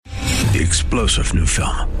The explosive new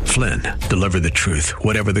film, Flynn, deliver the truth,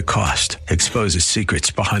 whatever the cost. Exposes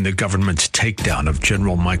secrets behind the government's takedown of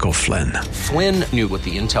General Michael Flynn. Flynn knew what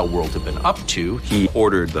the intel world had been up to. He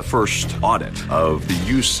ordered the first audit of the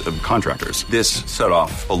use of contractors. This set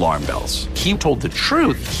off alarm bells. He told the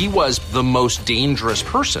truth. He was the most dangerous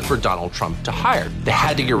person for Donald Trump to hire. They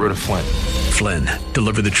had to get rid of Flynn. Flynn,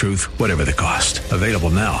 deliver the truth, whatever the cost. Available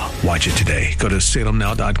now. Watch it today. Go to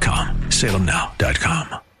salemnow.com.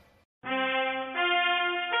 salemnow.com.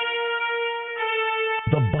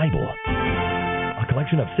 The Bible, a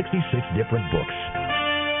collection of 66 different books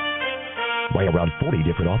by around 40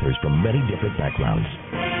 different authors from many different backgrounds.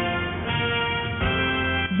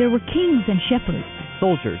 There were kings and shepherds,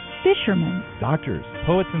 soldiers, fishermen, doctors,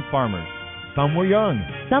 poets and farmers. Some were young,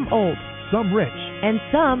 some old, some rich, and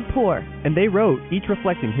some poor. And they wrote, each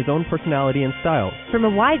reflecting his own personality and style, from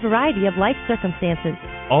a wide variety of life circumstances,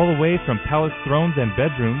 all the way from palace thrones and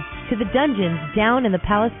bedrooms to the dungeons down in the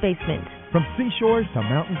palace basement, from seashores to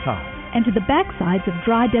mountaintops, and to the backsides of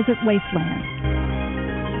dry desert wastelands.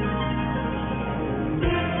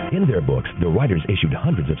 In their books, the writers issued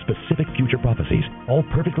hundreds of specific future prophecies, all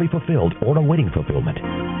perfectly fulfilled or awaiting fulfillment.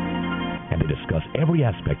 And they discuss every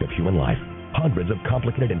aspect of human life, hundreds of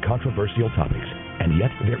complicated and controversial topics. And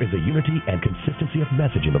yet, there is a unity and consistency of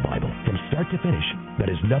message in the Bible, from start to finish, that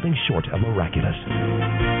is nothing short of miraculous.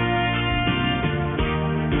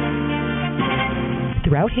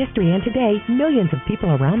 Throughout history and today, millions of people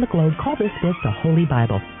around the globe call this book the Holy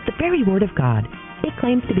Bible, the very Word of God. It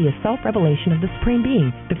claims to be a self-revelation of the Supreme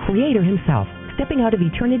Being, the Creator Himself, stepping out of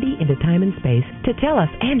eternity into time and space to tell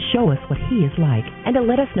us and show us what He is like, and to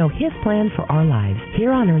let us know His plan for our lives,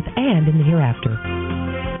 here on earth and in the hereafter.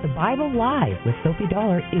 The Bible Live with Sophie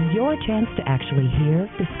Dollar is your chance to actually hear,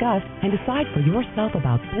 discuss, and decide for yourself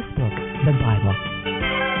about this book, the Bible.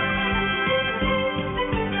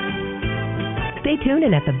 Stay tuned,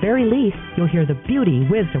 and at the very least, you'll hear the beauty,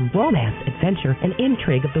 wisdom, romance, adventure, and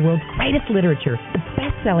intrigue of the world's greatest literature, the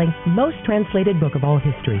best-selling, most translated book of all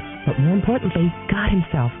history. But more importantly, God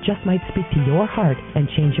Himself just might speak to your heart and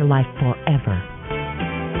change your life forever.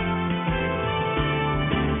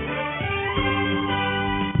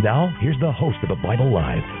 Now, here's the host of the Bible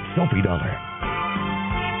Live, Sophie Dollar.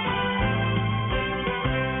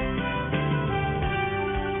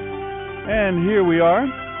 And here we are.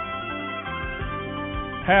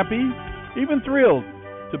 Happy, even thrilled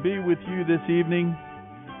to be with you this evening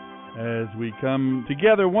as we come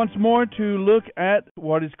together once more to look at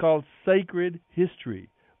what is called sacred history.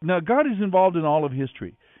 Now, God is involved in all of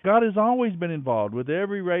history. God has always been involved with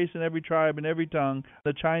every race and every tribe and every tongue,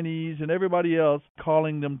 the Chinese and everybody else,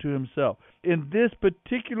 calling them to Himself. In this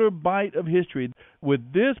particular bite of history,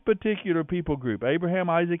 with this particular people group, Abraham,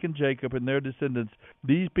 Isaac, and Jacob and their descendants,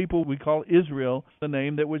 these people we call Israel, the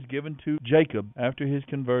name that was given to Jacob after his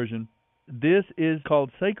conversion. This is called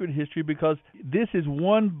sacred history because this is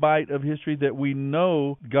one bite of history that we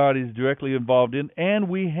know God is directly involved in, and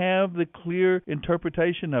we have the clear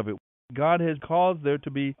interpretation of it. God has caused there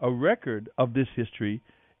to be a record of this history,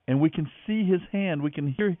 and we can see His hand, we can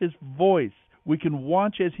hear His voice, we can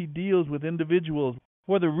watch as He deals with individuals.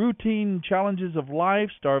 Whether routine challenges of life,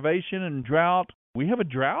 starvation and drought. We have a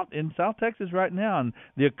drought in South Texas right now, and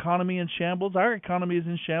the economy in shambles. Our economy is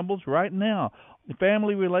in shambles right now.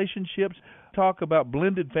 Family relationships, talk about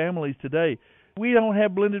blended families today. We don't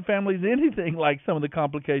have blended families anything like some of the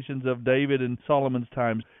complications of David and Solomon's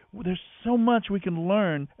times. There's so much we can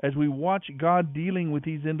learn as we watch God dealing with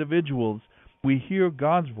these individuals. We hear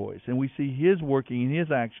God's voice, and we see His working in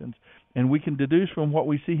His actions, and we can deduce from what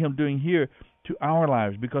we see Him doing here to our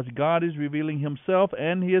lives, because God is revealing Himself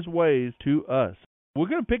and His ways to us. We're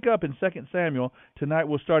going to pick up in 2 Samuel. Tonight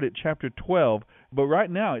we'll start at chapter 12. But right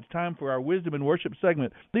now it's time for our Wisdom and Worship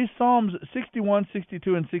segment. These Psalms 61,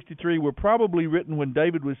 62, and 63 were probably written when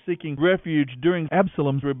David was seeking refuge during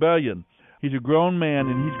Absalom's rebellion. He's a grown man,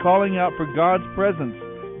 and he's calling out for God's presence,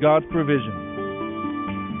 God's provision.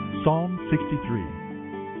 Psalm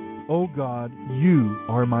 63. O God, You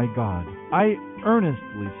are my God. I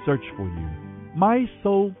earnestly search for You. My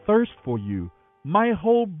soul thirsts for You. My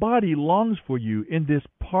whole body longs for You in this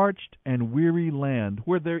parched and weary land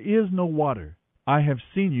where there is no water. I have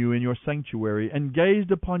seen You in Your sanctuary and gazed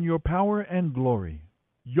upon Your power and glory.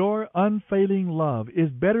 Your unfailing love is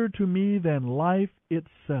better to me than life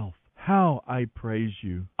itself. How I praise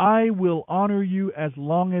You. I will honor You as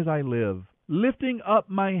long as I live, lifting up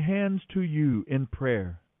my hands to You in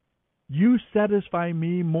prayer. You satisfy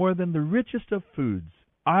me more than the richest of foods.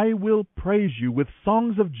 I will praise You with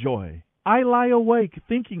songs of joy. I lie awake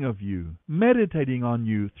thinking of You, meditating on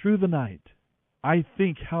You through the night. I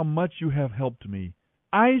think how much You have helped me.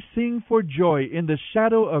 I sing for joy in the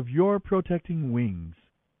shadow of your protecting wings.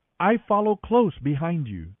 I follow close behind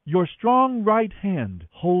you. Your strong right hand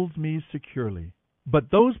holds me securely.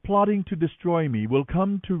 But those plotting to destroy me will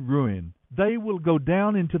come to ruin. They will go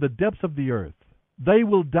down into the depths of the earth. They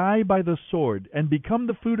will die by the sword and become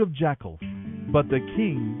the food of jackals. But the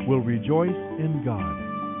king will rejoice in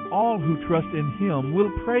God. All who trust in him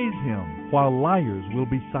will praise him, while liars will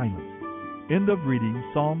be silenced. End of reading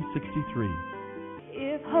Psalm 63.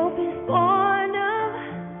 If hope is born of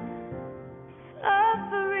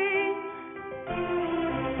suffering,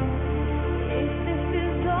 if this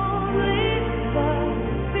is only the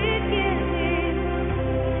beginning,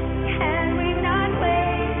 can we not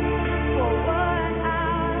wait for 1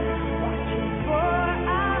 hour, watching for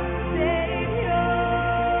our Savior?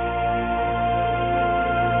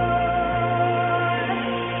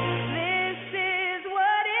 This is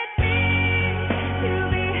what it means to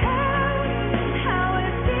be held, how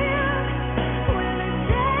it feels when the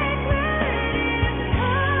sacred is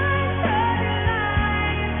part of your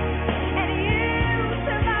life and you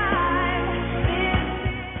survive.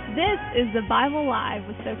 This is the Bible Live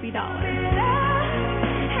with Sophie Dollar.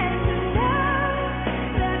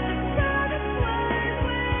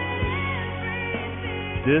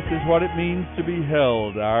 This is what it means to be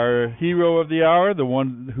held. Our hero of the hour, the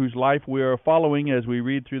one whose life we are following as we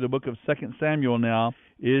read through the book of 2 Samuel now,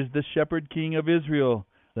 is the shepherd king of Israel,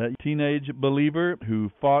 that teenage believer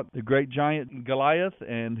who fought the great giant Goliath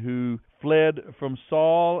and who fled from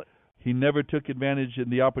Saul. He never took advantage of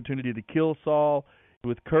the opportunity to kill Saul.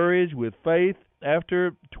 With courage, with faith,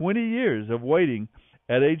 after 20 years of waiting,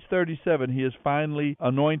 at age 37, he is finally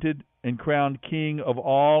anointed and crowned king of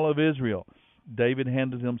all of Israel. David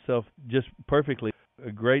handled himself just perfectly.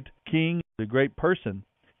 A great king, a great person.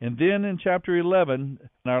 And then in chapter 11,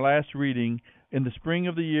 in our last reading, in the spring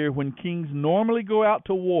of the year, when kings normally go out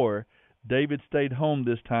to war, David stayed home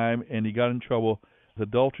this time, and he got in trouble with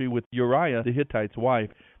adultery with Uriah, the Hittite's wife.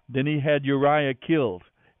 Then he had Uriah killed.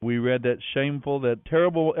 We read that shameful, that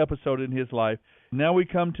terrible episode in his life. Now we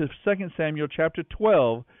come to 2 Samuel chapter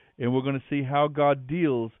 12, and we're going to see how God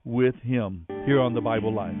deals with him here on the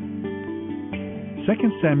Bible Live. 2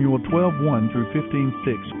 Samuel 12:1 through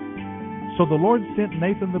 15:6. So the Lord sent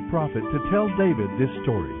Nathan the prophet to tell David this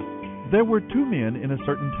story. There were 2 men in a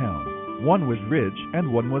certain town. One was rich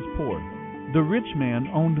and one was poor. The rich man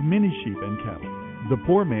owned many sheep and cattle. The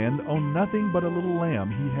poor man owned nothing but a little lamb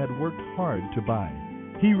he had worked hard to buy.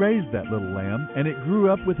 He raised that little lamb, and it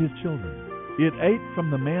grew up with his children. It ate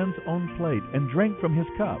from the man's own plate and drank from his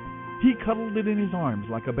cup. He cuddled it in his arms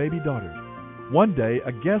like a baby daughter. One day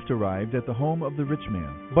a guest arrived at the home of the rich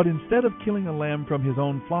man, but instead of killing a lamb from his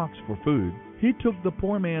own flocks for food, he took the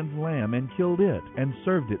poor man's lamb and killed it and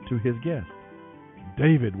served it to his guest.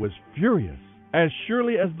 David was furious. As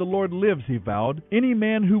surely as the Lord lives, he vowed, any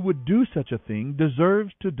man who would do such a thing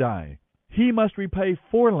deserves to die. He must repay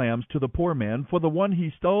 4 lambs to the poor man for the one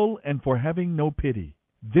he stole and for having no pity.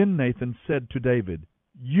 Then Nathan said to David,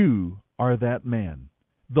 "You are that man.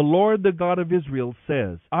 The Lord, the God of Israel,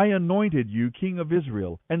 says, I anointed you king of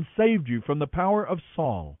Israel and saved you from the power of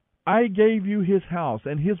Saul. I gave you his house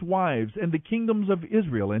and his wives and the kingdoms of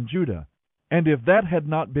Israel and Judah. And if that had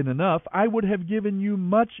not been enough, I would have given you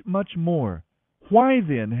much, much more. Why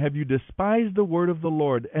then have you despised the word of the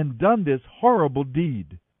Lord and done this horrible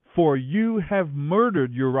deed? For you have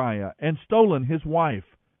murdered Uriah and stolen his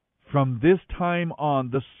wife. From this time on,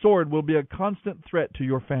 the sword will be a constant threat to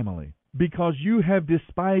your family, because you have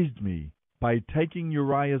despised me by taking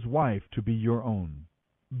Uriah's wife to be your own.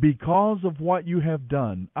 Because of what you have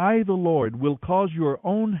done, I, the Lord, will cause your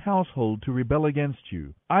own household to rebel against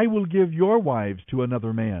you. I will give your wives to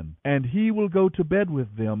another man, and he will go to bed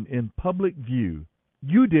with them in public view.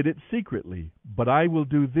 You did it secretly, but I will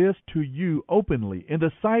do this to you openly in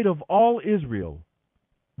the sight of all Israel."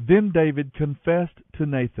 Then David confessed to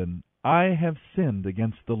Nathan, "I have sinned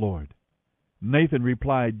against the Lord." Nathan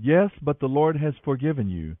replied, "Yes, but the Lord has forgiven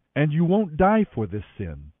you, and you won't die for this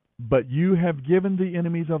sin. But you have given the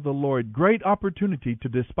enemies of the Lord great opportunity to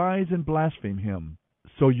despise and blaspheme him,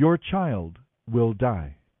 so your child will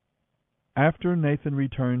die." After Nathan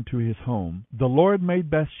returned to his home, the Lord made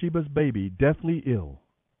Bathsheba's baby deathly ill.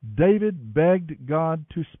 David begged God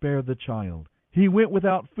to spare the child. He went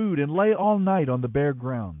without food and lay all night on the bare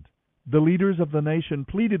ground. The leaders of the nation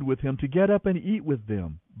pleaded with him to get up and eat with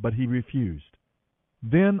them, but he refused.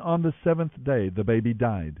 Then on the 7th day the baby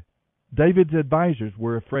died. David's advisers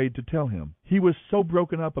were afraid to tell him. He was so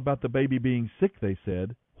broken up about the baby being sick, they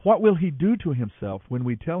said. What will he do to himself when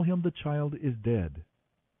we tell him the child is dead?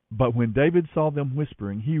 But when David saw them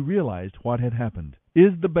whispering, he realized what had happened.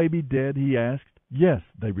 "Is the baby dead?" he asked. "Yes,"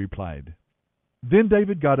 they replied. Then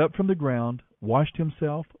David got up from the ground, washed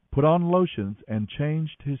himself, put on lotions, and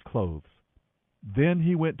changed his clothes. Then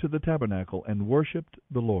he went to the tabernacle and worshipped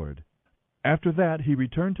the Lord. After that he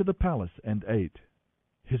returned to the palace and ate.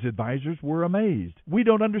 His advisers were amazed. "We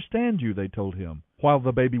don't understand you," they told him. "While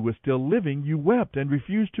the baby was still living, you wept and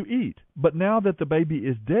refused to eat. But now that the baby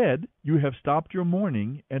is dead, you have stopped your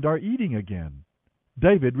mourning and are eating again."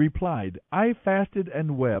 David replied, "I fasted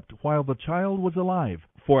and wept while the child was alive,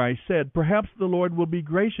 for I said, 'Perhaps the Lord will be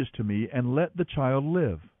gracious to me and let the child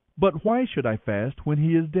live.' But why should I fast when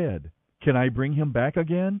he is dead? Can I bring him back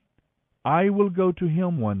again? I will go to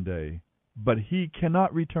him one day, but he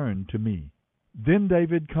cannot return to me." Then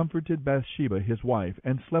David comforted Bathsheba his wife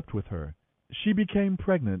and slept with her. She became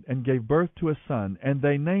pregnant and gave birth to a son, and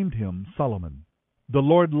they named him Solomon. The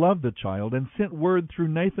Lord loved the child and sent word through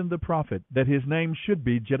Nathan the prophet that his name should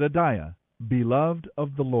be Jedediah, beloved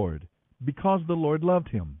of the Lord, because the Lord loved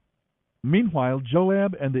him. Meanwhile,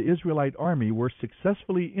 Joab and the Israelite army were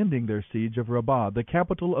successfully ending their siege of Rabbah, the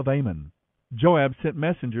capital of Ammon. Joab sent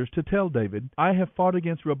messengers to tell David, "I have fought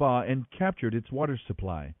against Rabbah and captured its water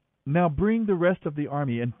supply. Now bring the rest of the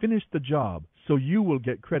army and finish the job, so you will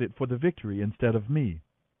get credit for the victory instead of me."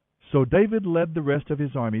 So David led the rest of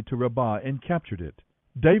his army to Rabbah and captured it.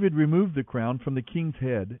 David removed the crown from the king's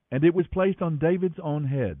head, and it was placed on David's own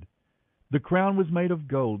head. The crown was made of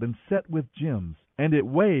gold and set with gems, and it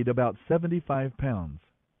weighed about 75 pounds.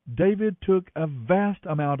 David took a vast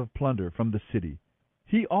amount of plunder from the city.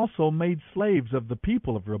 He also made slaves of the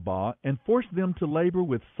people of Rabbah and forced them to labor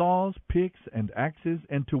with saws, picks, and axes,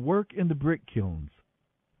 and to work in the brick kilns.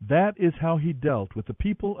 That is how he dealt with the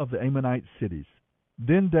people of the Ammonite cities.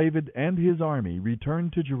 Then David and his army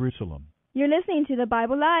returned to Jerusalem. You're listening to the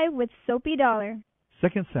Bible Live with Soapy Dollar.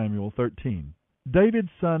 2 Samuel 13.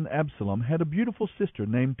 David's son Absalom had a beautiful sister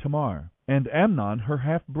named Tamar, and Amnon, her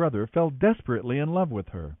half-brother, fell desperately in love with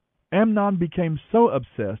her. Amnon became so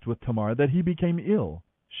obsessed with Tamar that he became ill.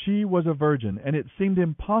 She was a virgin, and it seemed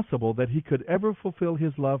impossible that he could ever fulfill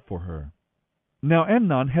his love for her. Now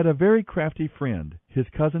Amnon had a very crafty friend, his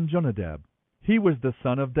cousin Jonadab. He was the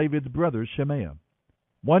son of David's brother Shemaiah.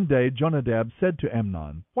 One day Jonadab said to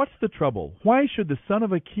Amnon, "What's the trouble? Why should the son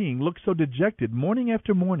of a king look so dejected morning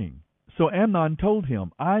after morning?" So Amnon told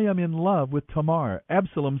him, "I am in love with Tamar,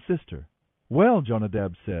 Absalom's sister." "Well,"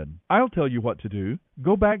 Jonadab said, "I'll tell you what to do.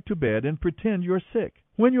 Go back to bed and pretend you're sick.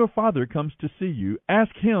 When your father comes to see you,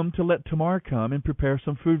 ask him to let Tamar come and prepare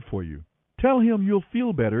some food for you. Tell him you'll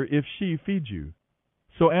feel better if she feeds you."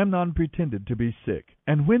 So Amnon pretended to be sick,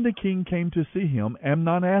 and when the king came to see him,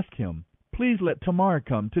 Amnon asked him, "Please let Tamar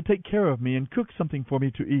come to take care of me and cook something for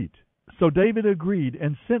me to eat." So David agreed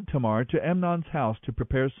and sent Tamar to Amnon's house to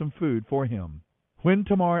prepare some food for him. When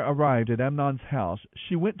Tamar arrived at Amnon's house,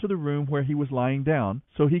 she went to the room where he was lying down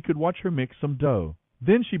so he could watch her mix some dough.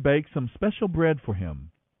 Then she baked some special bread for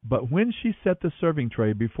him. But when she set the serving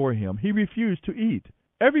tray before him, he refused to eat.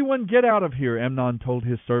 "Everyone get out of here," Amnon told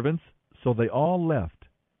his servants. So they all left.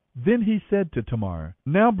 Then he said to Tamar,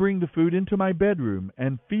 "Now bring the food into my bedroom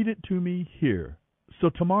and feed it to me here." So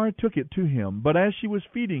Tamar took it to him, but as she was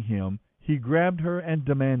feeding him, he grabbed her and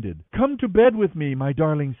demanded, "Come to bed with me, my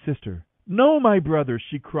darling sister." "No, my brother,"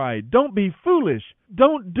 she cried, "don't be foolish.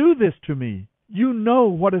 Don't do this to me. You know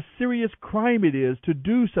what a serious crime it is to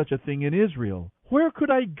do such a thing in Israel. Where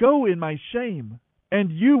could I go in my shame? And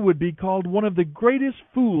you would be called one of the greatest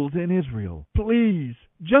fools in Israel. Please,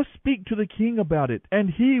 just speak to the king about it, and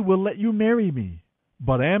he will let you marry me."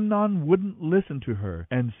 But Amnon wouldn't listen to her,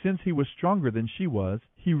 and since he was stronger than she was,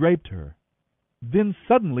 he raped her. Then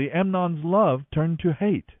suddenly Amnon's love turned to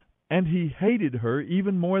hate, and he hated her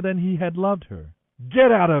even more than he had loved her. "Get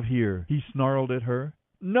out of here," he snarled at her.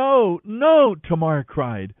 "No, no," Tamar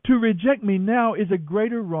cried. "To reject me now is a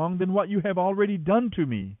greater wrong than what you have already done to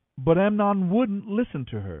me." But Amnon wouldn't listen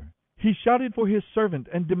to her. He shouted for his servant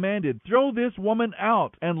and demanded, "Throw this woman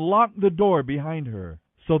out and lock the door behind her."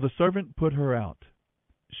 So the servant put her out.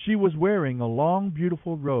 She was wearing a long,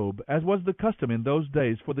 beautiful robe, as was the custom in those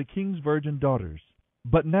days for the king's virgin daughters.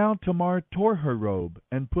 But now Tamar tore her robe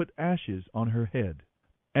and put ashes on her head.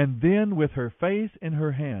 And then, with her face in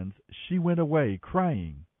her hands, she went away,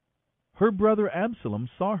 crying. Her brother Absalom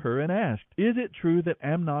saw her and asked, "Is it true that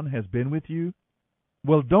Amnon has been with you?"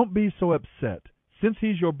 "Well, don't be so upset. Since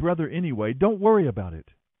he's your brother anyway, don't worry about it."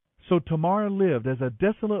 So Tamar lived as a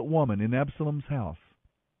desolate woman in Absalom's house.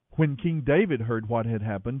 When King David heard what had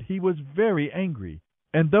happened, he was very angry.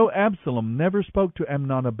 And though Absalom never spoke to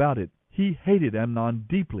Amnon about it, he hated Amnon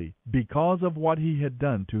deeply because of what he had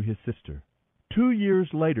done to his sister. 2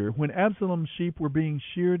 years later, when Absalom's sheep were being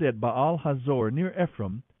sheared at Baal Hazor near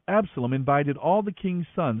Ephraim, Absalom invited all the king's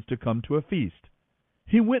sons to come to a feast.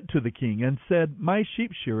 He went to the king and said, "My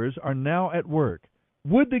sheep shearers are now at work.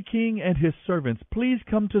 Would the king and his servants please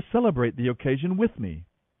come to celebrate the occasion with me?"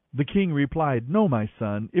 The king replied, "No, my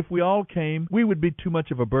son. If we all came, we would be too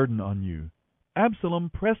much of a burden on you." Absalom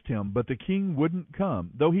pressed him, but the king wouldn't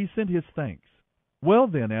come, though he sent his thanks. "Well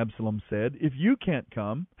then," Absalom said, "if you can't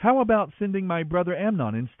come, how about sending my brother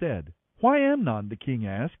Amnon instead?" "Why Amnon?" the king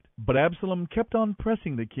asked. But Absalom kept on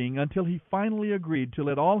pressing the king until he finally agreed to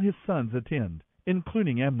let all his sons attend,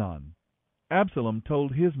 including Amnon. Absalom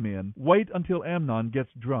told his men, "Wait until Amnon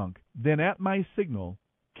gets drunk, then at my signal,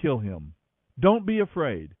 kill him. Don't be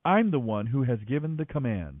afraid. I'm the one who has given the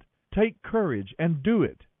command. Take courage and do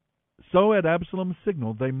it." So at Absalom's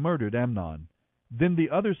signal they murdered Amnon. Then the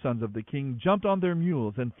other sons of the king jumped on their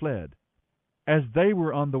mules and fled. As they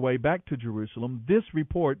were on the way back to Jerusalem, this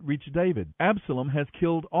report reached David: "Absalom has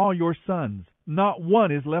killed all your sons. Not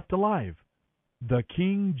one is left alive." The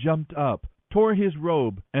king jumped up, tore his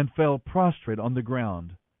robe, and fell prostrate on the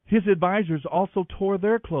ground. His advisers also tore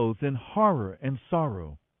their clothes in horror and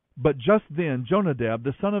sorrow. But just then Jonadab,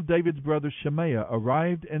 the son of David's brother Shemaiah,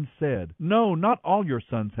 arrived and said, "No, not all your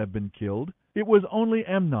sons have been killed. It was only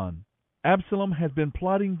Amnon. Absalom has been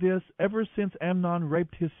plotting this ever since Amnon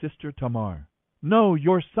raped his sister Tamar. No,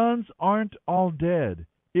 your sons aren't all dead.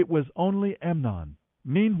 It was only Amnon."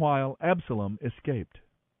 Meanwhile, Absalom escaped.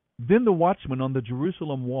 Then the watchman on the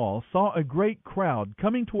Jerusalem wall saw a great crowd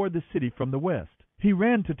coming toward the city from the west. He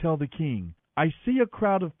ran to tell the king, "I see a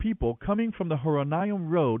crowd of people coming from the Horonaim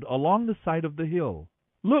road along the side of the hill."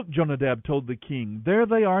 "Look," Jonadab told the king, "there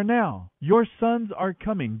they are now. Your sons are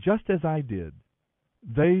coming just as I did."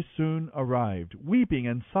 They soon arrived, weeping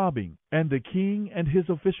and sobbing, and the king and his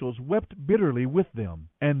officials wept bitterly with them,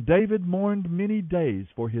 and David mourned many days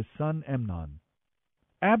for his son Amnon.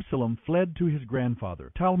 Absalom fled to his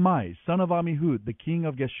grandfather, Talmai, son of Ammihud, the king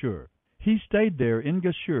of Geshur. He stayed there in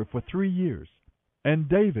Geshur for 3 years. And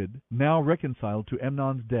David, now reconciled to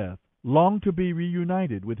Amnon's death, longed to be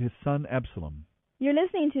reunited with his son Absalom. You're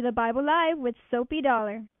listening to the Bible Live with Soapy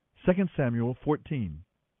Dollar. 2 Samuel 14.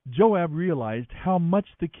 Joab realized how much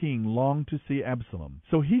the king longed to see Absalom,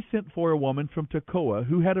 so he sent for a woman from Tekoa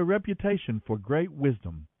who had a reputation for great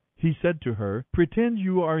wisdom. He said to her, "Pretend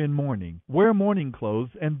you are in mourning, wear mourning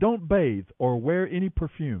clothes, and don't bathe or wear any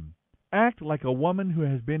perfume. Act like a woman who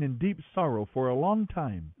has been in deep sorrow for a long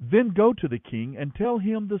time. Then go to the king and tell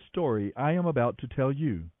him the story I am about to tell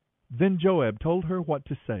you." Then Joab told her what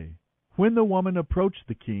to say. When the woman approached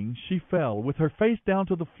the king, she fell with her face down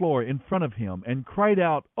to the floor in front of him and cried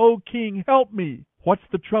out, "O king, help me!" "What's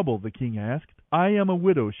the trouble?" the king asked. "I am a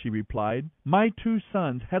widow," she replied. "My 2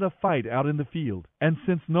 sons had a fight out in the field, and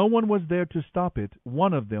since no one was there to stop it,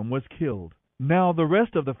 one of them was killed. Now the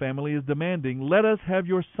rest of the family is demanding, 'Let us have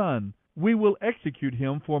your son. We will execute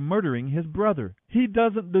him for murdering his brother. He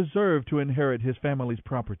doesn't deserve to inherit his family's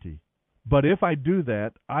property.' But if I do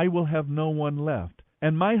that, I will have no one left,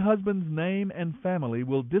 and my husband's name and family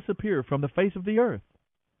will disappear from the face of the earth."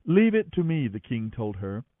 "Leave it to me," the king told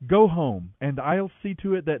her. "Go home, and I'll see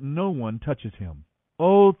to it that no one touches him."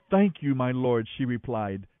 "Oh, thank you, my lord," she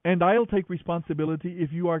replied, "and I'll take responsibility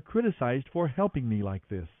if you are criticized for helping me like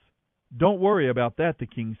this." "Don't worry about that," the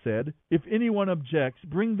king said. "If anyone objects,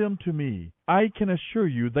 bring them to me. I can assure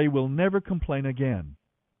you they will never complain again."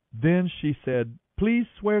 Then she said, "Please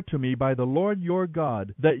swear to me by the Lord your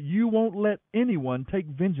God that you won't let anyone take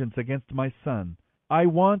vengeance against my son. I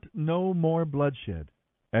want no more bloodshed."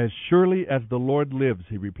 "As surely as the Lord lives,"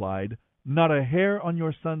 he replied, "not a hair on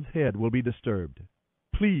your son's head will be disturbed."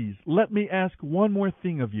 "Please, let me ask one more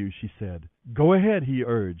thing of you," she said. "Go ahead," he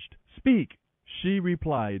urged. "Speak." She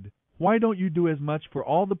replied, "Why don't you do as much for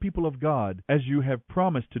all the people of God as you have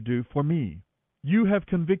promised to do for me? You have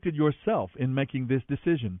convicted yourself in making this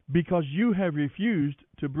decision, because you have refused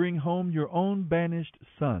to bring home your own banished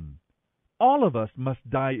son. All of us must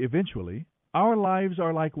die eventually. Our lives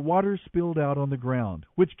are like water spilled out on the ground,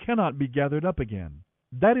 which cannot be gathered up again.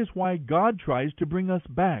 That is why God tries to bring us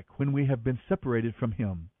back when we have been separated from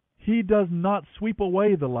Him. He does not sweep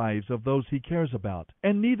away the lives of those He cares about,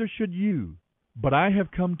 and neither should you. But I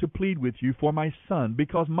have come to plead with you for my son,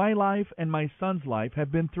 because my life and my son's life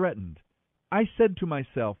have been threatened. I said to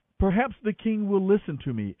myself, perhaps the king will listen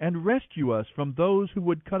to me and rescue us from those who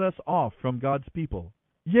would cut us off from God's people.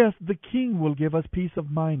 Yes, the king will give us peace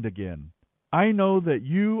of mind again. I know that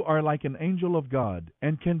you are like an angel of God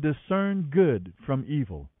and can discern good from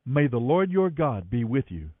evil. May the Lord your God be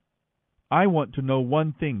with you." "I want to know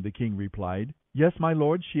one thing," the king replied. "Yes, my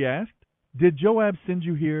lord?" she asked. "Did Joab send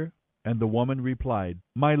you here?" And the woman replied,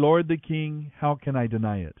 "My lord the king, how can I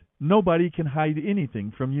deny it? Nobody can hide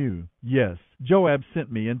anything from you. Yes, Joab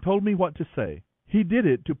sent me and told me what to say. He did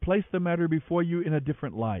it to place the matter before you in a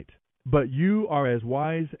different light. But you are as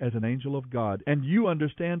wise as an angel of God, and you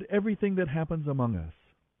understand everything that happens among us."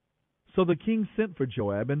 So the king sent for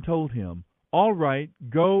Joab and told him, "All right,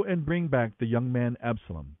 go and bring back the young man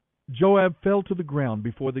Absalom." Joab fell to the ground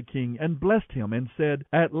before the king and blessed him and said,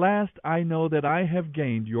 "At last I know that I have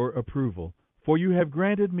gained your approval, for you have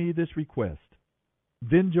granted me this request."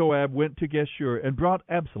 Then Joab went to Geshur and brought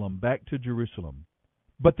Absalom back to Jerusalem.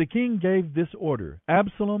 But the king gave this order,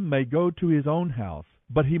 "Absalom may go to his own house,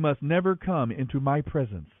 but he must never come into my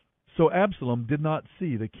presence." So Absalom did not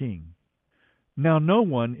see the king. Now no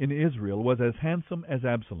one in Israel was as handsome as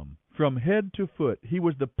Absalom. From head to foot he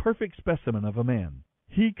was the perfect specimen of a man.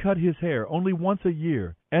 He cut his hair only once a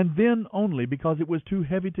year, and then only because it was too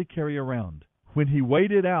heavy to carry around. When he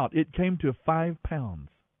weighed it out, it came to 5 pounds.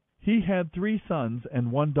 He had 3 sons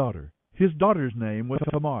and 1 daughter. His daughter's name was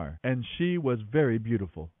Tamar, and she was very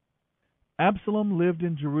beautiful. Absalom lived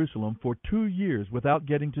in Jerusalem for 2 years without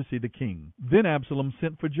getting to see the king. Then Absalom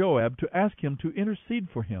sent for Joab to ask him to intercede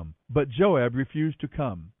for him, but Joab refused to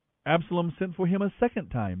come. Absalom sent for him a second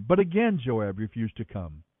time, but again Joab refused to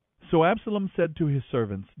come. So Absalom said to his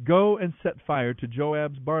servants, "Go and set fire to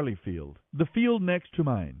Joab's barley field, the field next to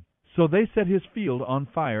mine." So they set his field on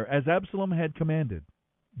fire, as Absalom had commanded.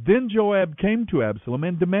 Then Joab came to Absalom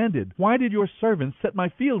and demanded, "Why did your servants set my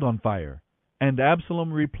field on fire?" And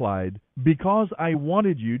Absalom replied, "Because I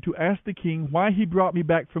wanted you to ask the king why he brought me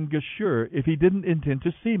back from Geshur if he didn't intend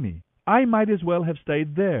to see me. I might as well have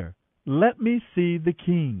stayed there. Let me see the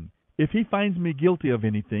king. If he finds me guilty of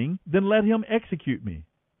anything, then let him execute me."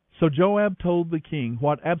 So Joab told the king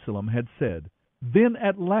what Absalom had said. Then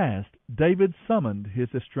at last David summoned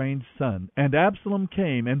his estranged son, and Absalom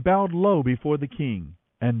came and bowed low before the king,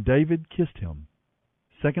 and David kissed him.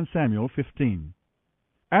 2 Samuel 15.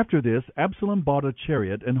 After this, Absalom bought a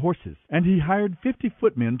chariot and horses, and he hired 50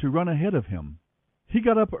 footmen to run ahead of him. He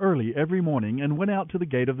got up early every morning and went out to the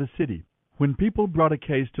gate of the city. When people brought a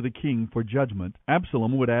case to the king for judgment,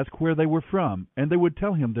 Absalom would ask where they were from, and they would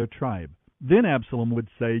tell him their tribe. Then Absalom would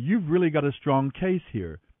say, "You've really got a strong case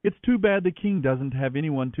here. It's too bad the king doesn't have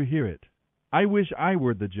anyone to hear it. I wish I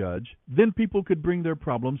were the judge. Then people could bring their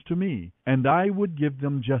problems to me, and I would give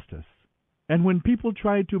them justice." And when people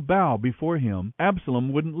tried to bow before him,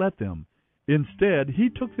 Absalom wouldn't let them. Instead, he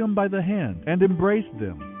took them by the hand and embraced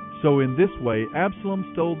them. So in this way, Absalom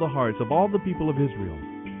stole the hearts of all the people of Israel.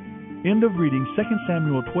 End of reading 2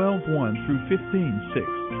 Samuel 12:1 through 15:6.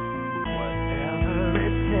 Whatever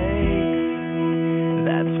it takes,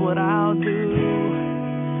 that's what I'll do.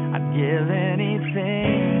 I'd give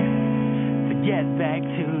anything to get back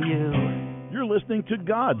to you. You're listening to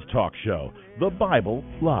God's talk show, The Bible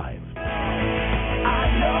Live.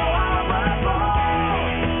 I know I was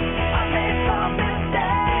wrong. I made some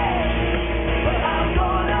mistakes, but I'm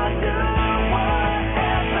gonna do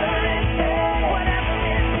whatever it takes.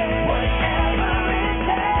 Whatever it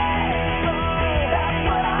takes. That's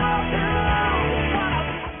what I'll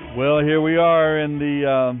do. Well, here we are in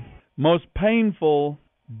the most painful,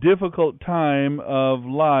 difficult time of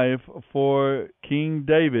life for King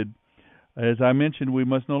David. As I mentioned, we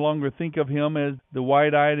must no longer think of him as the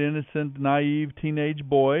wide-eyed, innocent, naive teenage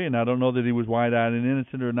boy, and I don't know that he was wide-eyed and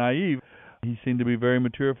innocent or naive. He seemed to be very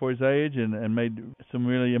mature for his age and made some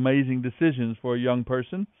really amazing decisions for a young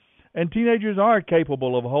person. And teenagers are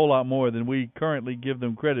capable of a whole lot more than we currently give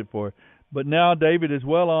them credit for. But now David is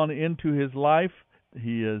well on into his life.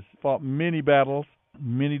 He has fought many battles,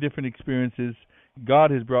 many different experiences. God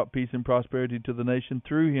has brought peace and prosperity to the nation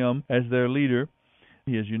through him as their leader.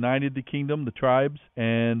 He has united the kingdom, the tribes,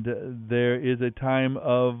 and there is a time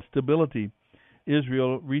of stability.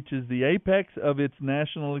 Israel reaches the apex of its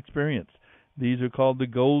national experience. These are called the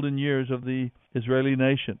golden years of the Israeli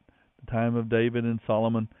nation, the time of David and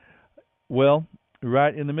Solomon. Well,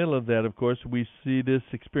 right in the middle of that, of course, we see this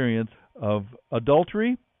experience of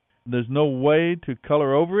adultery. There's no way to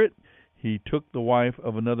color over it. He took the wife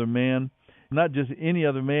of another man. Not just any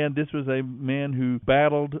other man. This was a man who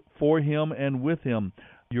battled for him and with him.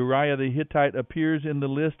 Uriah the Hittite appears in the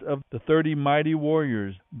list of the 30 mighty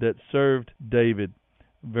warriors that served David.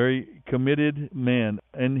 Very committed man.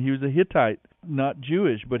 And he was a Hittite, not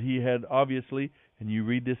Jewish, but he had obviously, and you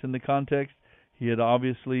read this in the context, he had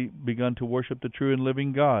obviously begun to worship the true and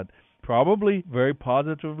living God. Probably very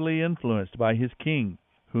positively influenced by his king,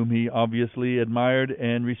 whom he obviously admired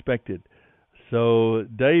and respected. So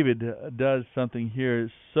David does something here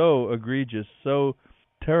so egregious, so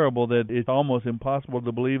terrible that it's almost impossible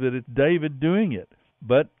to believe that it's David doing it.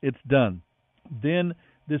 But it's done. Then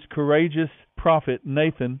this courageous prophet,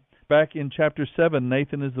 Nathan, Back in chapter 7,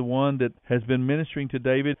 Nathan is the one that has been ministering to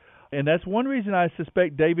David. And that's one reason I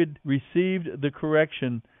suspect David received the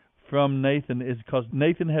correction from Nathan, is because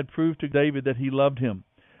Nathan had proved to David that he loved him.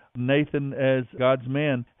 Nathan, as God's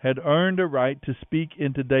man, had earned a right to speak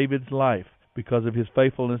into David's life because of his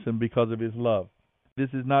faithfulness and because of his love.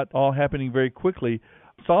 This is not all happening very quickly.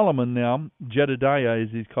 Solomon now, Jedediah as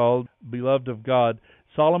he's called, beloved of God,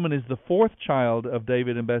 Solomon is the fourth child of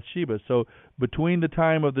David and Bathsheba. So between the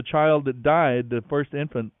time of the child that died, the first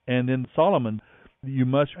infant, and then Solomon, you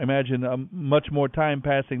must imagine much more time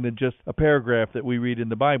passing than just a paragraph that we read in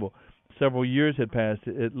the Bible. Several years had passed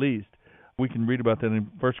at least. We can read about that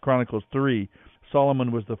in 1 Chronicles 3.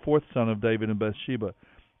 Solomon was the fourth son of David and Bathsheba.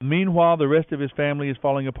 Meanwhile, the rest of his family is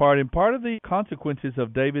falling apart, and part of the consequences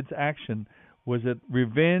of David's action was that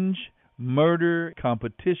revenge, murder,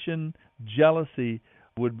 competition, jealousy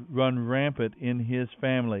would run rampant in his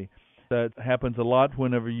family. That happens a lot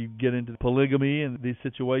whenever you get into polygamy and these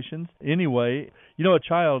situations. Anyway, a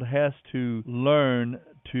child has to learn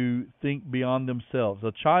to think beyond themselves.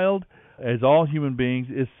 A child, as all human beings,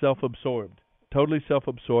 is self-absorbed, totally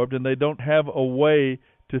self-absorbed, and they don't have a way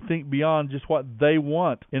to think beyond just what they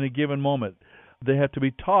want in a given moment. They have to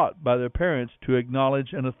be taught by their parents to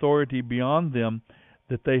acknowledge an authority beyond them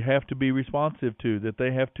that they have to be responsive to, that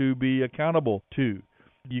they have to be accountable to.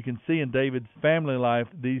 You can see in David's family life,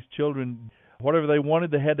 these children, whatever they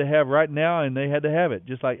wanted, they had to have right now, and they had to have it.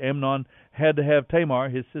 Just like Amnon had to have Tamar,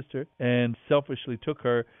 his sister, and selfishly took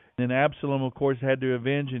her. And then Absalom, of course, had to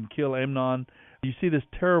avenge and kill Amnon. You see this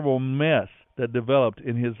terrible mess that developed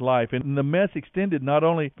in his life. And the mess extended not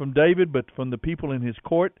only from David, but from the people in his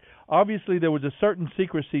court. Obviously, there was a certain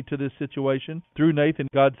secrecy to this situation. Through Nathan,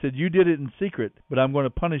 God said, you did it in secret, but I'm going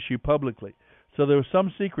to punish you publicly. So there was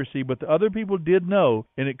some secrecy, but the other people did know,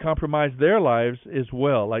 and it compromised their lives as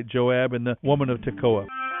well, like Joab and the woman of Tekoa.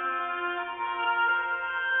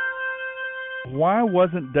 Why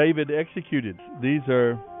wasn't David executed? These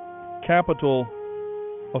are capital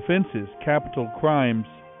offenses, capital crimes.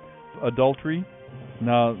 Adultery.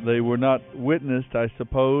 Now, they were not witnessed, I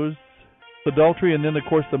suppose. Adultery, and then, of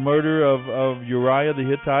course, the murder of Uriah the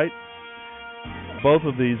Hittite. Both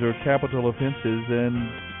of these are capital offenses, and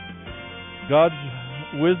God's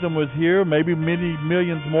wisdom was here. Maybe many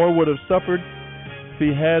millions more would have suffered if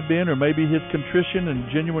he had been, or maybe his contrition and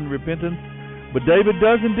genuine repentance. But David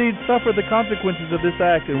does indeed suffer the consequences of this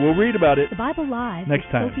act, and we'll read about it The Bible Live next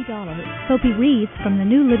time. Sophie Dollar. Sophie reads from the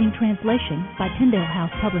New Living Translation by Tyndale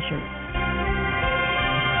House Publishers.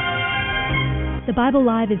 The Bible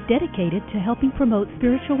Live is dedicated to helping promote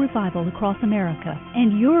spiritual revival across America,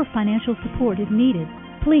 and your financial support is needed.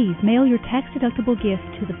 Please mail your tax-deductible gift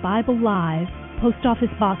to The Bible Live, Post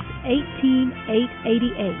Office Box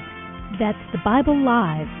 18888. That's The Bible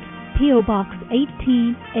Live, P.O. Box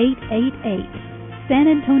 18888, San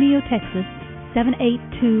Antonio, Texas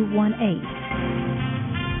 78218.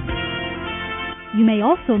 You may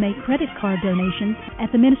also make credit card donations at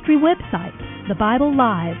the ministry website,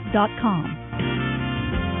 thebiblelive.com.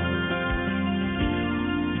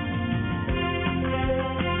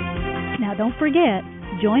 Now don't forget,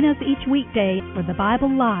 join us each weekday for The Bible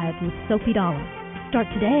Live with Sophie Dollar. Start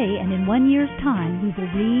today, and in 1 year's time, we will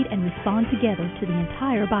read and respond together to the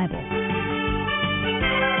entire Bible.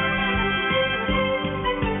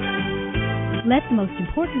 Let the most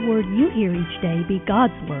important word you hear each day be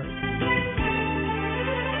God's Word.